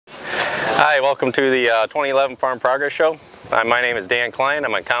Hi, welcome to the 2011 Farm Progress Show. My name is Dan Klein.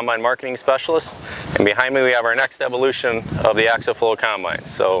 I'm a Combine Marketing Specialist, and behind me we have our next evolution of the Axial Flow Combines.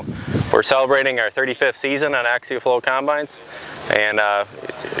 So we're celebrating our 35th season on Axial Flow Combines and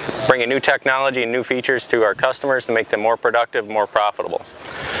bringing new technology and new features to our customers to make them more productive, more profitable.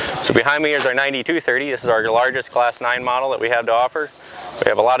 So behind me is our 9230. This is our largest Class 9 model that we have to offer. We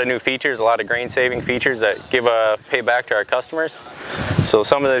have a lot of new features, a lot of grain saving features that give a payback to our customers. So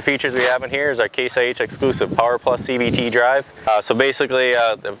some of the features we have in here is our Case IH exclusive Power Plus CVT drive. So basically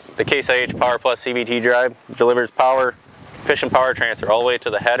the Case IH Power Plus CVT drive delivers power, efficient power transfer all the way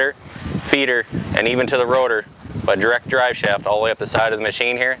to the header, feeder, and even to the rotor by direct drive shaft all the way up the side of the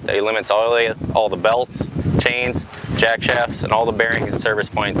machine here. That eliminates all the belts, chains, jack shafts, and all the bearings and service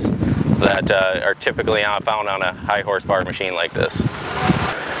points that are typically found on a high horsepower machine like this.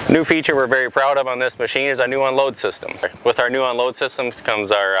 New feature we're very proud of on this machine is our new unload system. With our new unload systems comes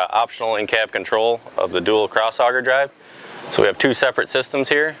our optional in-cab control of the dual cross auger drive. So we have two separate systems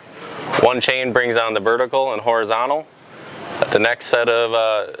here. One chain brings on the vertical and horizontal. The next set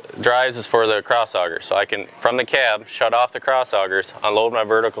of drives is for the cross auger. So I can, from the cab, shut off the cross augers, unload my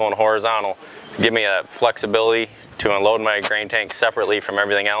vertical and horizontal, give me a flexibility to unload my grain tank separately from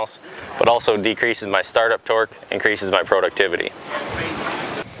everything else, but also decreases my startup torque, increases my productivity.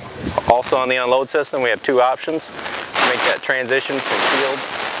 Also on the unload system we have two options to make that transition from field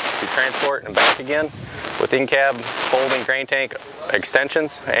to transport and back again with in-cab folding grain tank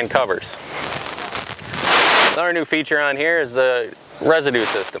extensions and covers. Another new feature on here is the residue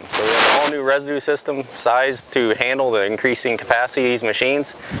system. So we have an all-new residue system sized to handle the increasing capacity of these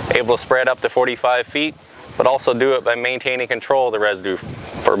machines, able to spread up to 45 feet, but also do it by maintaining control of the residue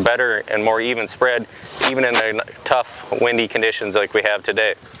for better and more even spread, even in the tough windy conditions like we have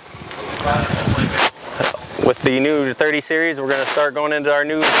today. With the new 30 series, we're going to start going into our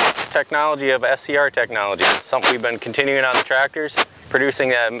new technology of SCR technology. It's something we've been continuing on the tractors,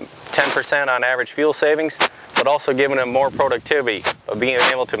 producing 10% on average fuel savings, but also giving them more productivity of being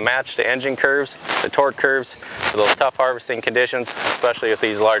able to match the engine curves, the torque curves for those tough harvesting conditions, especially with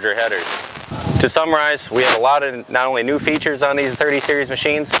these larger headers. To summarize, we have a lot of not only new features on these 30 series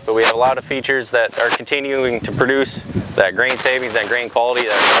machines, but we have a lot of features that are continuing to produce that grain savings and grain quality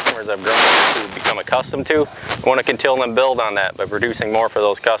that our customers have grown to become accustomed to. We want to continue to build on that by producing more for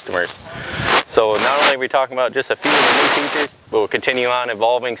those customers. So not only are we talking about just a few of the new features, but we'll continue on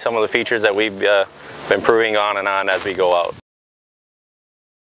evolving some of the features that we've been improving on and on as we go out.